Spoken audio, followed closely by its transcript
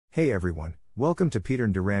Hey everyone, welcome to Peter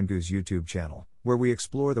Ndirangu's YouTube channel, where we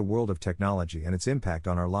explore the world of technology and its impact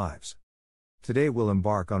on our lives. Today we'll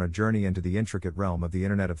embark on a journey into the intricate realm of the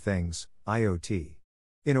Internet of Things, IoT.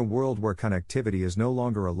 In a world where connectivity is no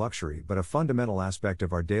longer a luxury but a fundamental aspect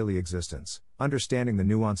of our daily existence, understanding the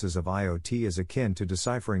nuances of IoT is akin to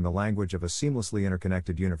deciphering the language of a seamlessly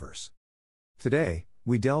interconnected universe. Today,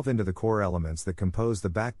 we delve into the core elements that compose the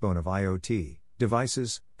backbone of IoT: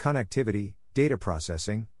 devices, connectivity, data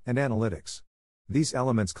processing, and analytics. These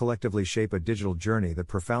elements collectively shape a digital journey that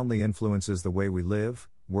profoundly influences the way we live,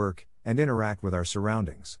 work, and interact with our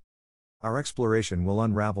surroundings. Our exploration will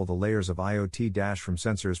unravel the layers of IoT from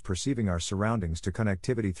sensors perceiving our surroundings to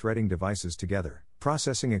connectivity threading devices together,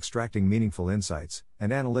 processing extracting meaningful insights,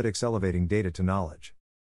 and analytics elevating data to knowledge.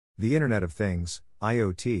 The Internet of Things,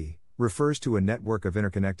 IoT, refers to a network of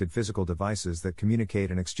interconnected physical devices that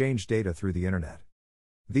communicate and exchange data through the Internet.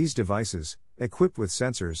 These devices, equipped with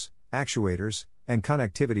sensors, actuators, and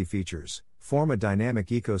connectivity features, form a dynamic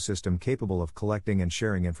ecosystem capable of collecting and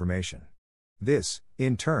sharing information. This,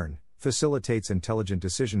 in turn, facilitates intelligent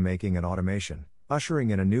decision-making and automation, ushering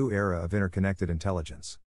in a new era of interconnected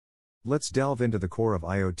intelligence. Let's delve into the core of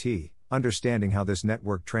IoT, understanding how this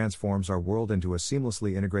network transforms our world into a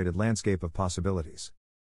seamlessly integrated landscape of possibilities.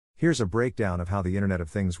 Here's a breakdown of how the Internet of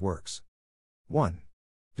Things works. 1.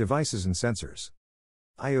 Devices and sensors.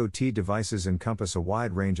 IoT devices encompass a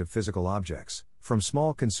wide range of physical objects, from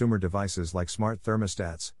small consumer devices like smart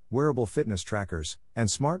thermostats, wearable fitness trackers,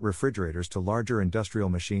 and smart refrigerators to larger industrial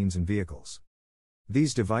machines and vehicles.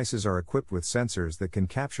 These devices are equipped with sensors that can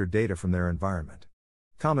capture data from their environment.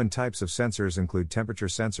 Common types of sensors include temperature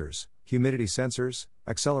sensors, humidity sensors,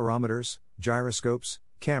 accelerometers, gyroscopes,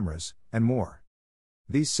 cameras, and more.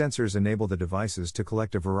 These sensors enable the devices to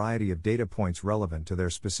collect a variety of data points relevant to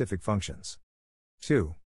their specific functions.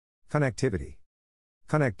 2. Connectivity.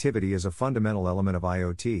 Connectivity is a fundamental element of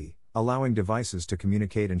IoT, allowing devices to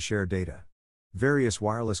communicate and share data. Various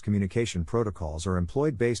wireless communication protocols are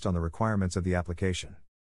employed based on the requirements of the application.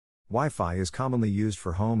 Wi-Fi is commonly used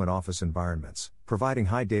for home and office environments, providing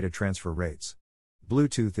high data transfer rates.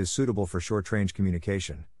 Bluetooth is suitable for short-range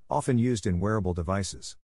communication, often used in wearable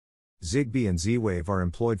devices. Zigbee and Z-Wave are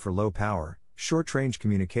employed for low-power, short-range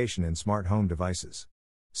communication in smart home devices.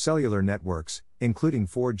 Cellular networks, including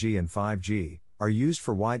 4G and 5G, are used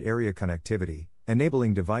for wide-area connectivity,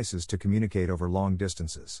 enabling devices to communicate over long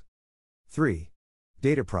distances. 3.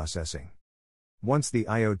 Data processing. Once the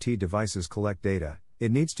IoT devices collect data, it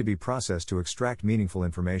needs to be processed to extract meaningful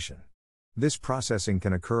information. This processing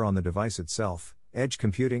can occur on the device itself, edge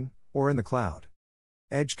computing, or in the cloud.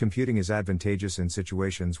 Edge computing is advantageous in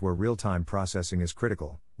situations where real-time processing is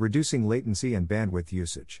critical, reducing latency and bandwidth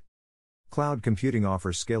usage. Cloud computing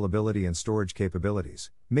offers scalability and storage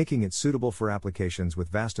capabilities, making it suitable for applications with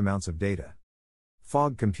vast amounts of data.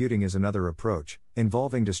 Fog computing is another approach,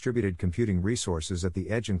 involving distributed computing resources at the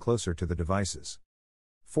edge and closer to the devices.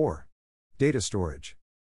 4. Data storage.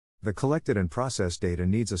 The collected and processed data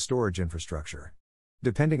needs a storage infrastructure.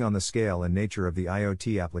 Depending on the scale and nature of the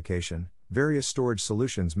IoT application, various storage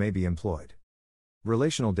solutions may be employed.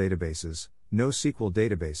 Relational databases, NoSQL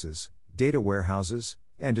databases, data warehouses,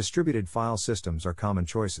 and distributed file systems are common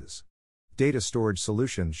choices. Data storage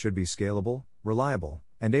solutions should be scalable, reliable,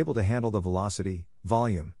 and able to handle the velocity,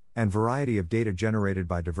 volume, and variety of data generated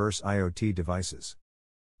by diverse IoT devices.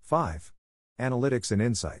 5. Analytics and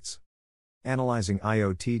insights. Analyzing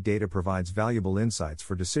IoT data provides valuable insights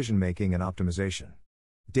for decision-making and optimization.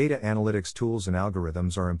 Data analytics tools and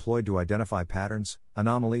algorithms are employed to identify patterns,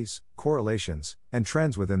 anomalies, correlations, and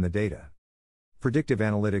trends within the data. Predictive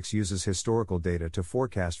analytics uses historical data to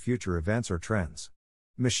forecast future events or trends.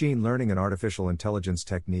 Machine learning and artificial intelligence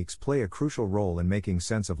techniques play a crucial role in making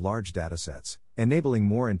sense of large datasets, enabling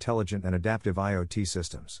more intelligent and adaptive IoT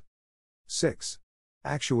systems. 6.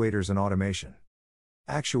 Actuators and automation.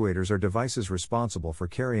 Actuators are devices responsible for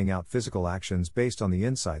carrying out physical actions based on the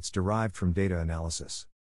insights derived from data analysis.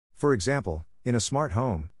 For example, in a smart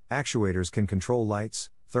home, actuators can control lights,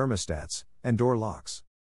 thermostats, and door locks.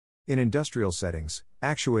 In industrial settings,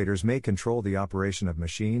 actuators may control the operation of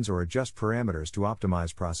machines or adjust parameters to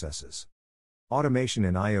optimize processes. Automation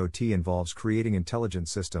in IoT involves creating intelligent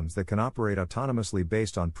systems that can operate autonomously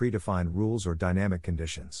based on predefined rules or dynamic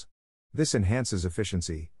conditions. This enhances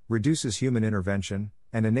efficiency, reduces human intervention,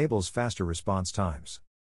 and enables faster response times.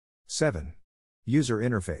 7. User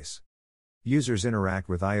interface. Users interact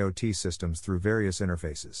with IoT systems through various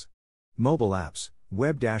interfaces. Mobile apps,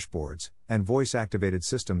 web dashboards, and voice-activated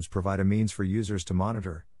systems provide a means for users to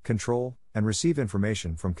monitor, control, and receive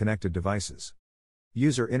information from connected devices.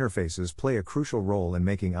 User interfaces play a crucial role in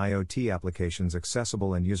making IoT applications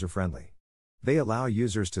accessible and user-friendly. They allow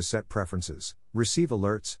users to set preferences, receive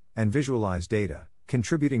alerts, and visualize data,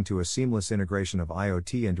 contributing to a seamless integration of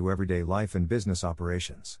IoT into everyday life and business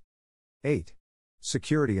operations. 8.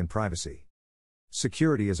 Security and privacy.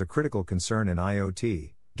 Security is a critical concern in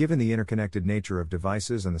IoT, given the interconnected nature of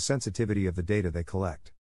devices and the sensitivity of the data they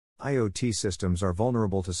collect. IoT systems are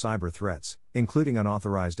vulnerable to cyber threats, including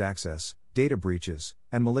unauthorized access, data breaches,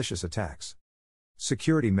 and malicious attacks.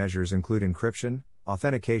 Security measures include encryption,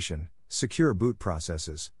 authentication, secure boot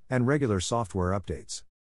processes, and regular software updates.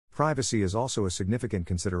 Privacy is also a significant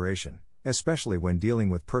consideration, especially when dealing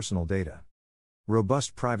with personal data.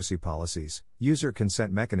 Robust privacy policies, user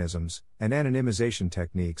consent mechanisms, and anonymization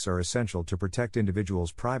techniques are essential to protect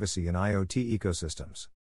individuals' privacy in IoT ecosystems.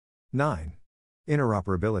 9.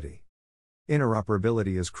 Interoperability.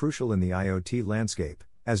 Interoperability is crucial in the IoT landscape,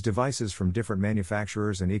 as devices from different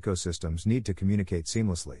manufacturers and ecosystems need to communicate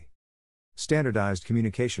seamlessly. Standardized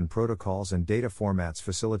communication protocols and data formats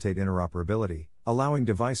facilitate interoperability, allowing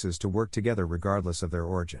devices to work together regardless of their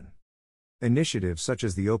origin. Initiatives such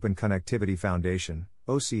as the Open Connectivity Foundation,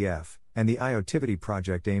 OCF, and the IoTivity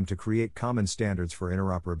project aim to create common standards for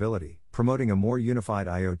interoperability, promoting a more unified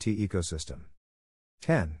IoT ecosystem.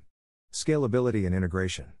 10. Scalability and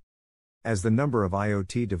integration. As the number of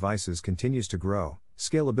IoT devices continues to grow,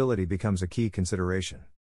 scalability becomes a key consideration.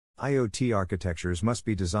 IoT architectures must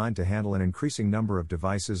be designed to handle an increasing number of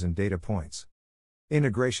devices and data points.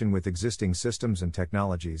 Integration with existing systems and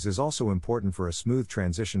technologies is also important for a smooth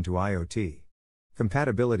transition to IoT.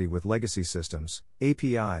 Compatibility with legacy systems,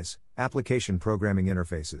 APIs, application programming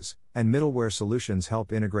interfaces, and middleware solutions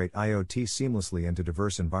help integrate IoT seamlessly into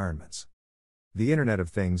diverse environments. The Internet of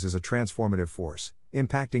Things is a transformative force,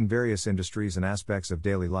 impacting various industries and aspects of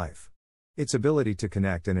daily life. Its ability to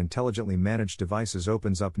connect and intelligently manage devices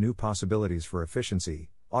opens up new possibilities for efficiency,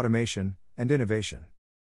 automation, and innovation.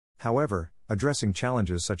 However, addressing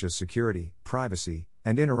challenges such as security, privacy,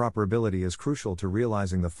 and interoperability is crucial to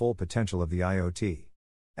realizing the full potential of the IoT.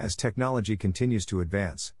 As technology continues to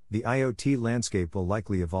advance, the IoT landscape will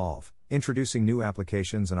likely evolve, introducing new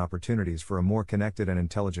applications and opportunities for a more connected and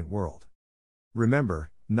intelligent world. Remember,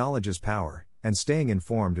 knowledge is power, and staying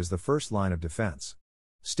informed is the first line of defense.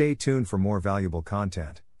 Stay tuned for more valuable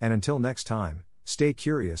content, and until next time, stay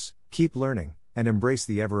curious, keep learning, and embrace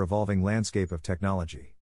the ever-evolving landscape of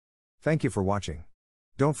technology. Thank you for watching.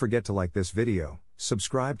 Don't forget to like this video,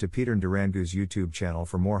 subscribe to Peter Ndirangu's YouTube channel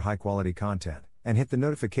for more high-quality content, and hit the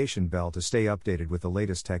notification bell to stay updated with the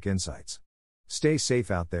latest tech insights. Stay safe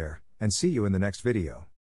out there, and see you in the next video.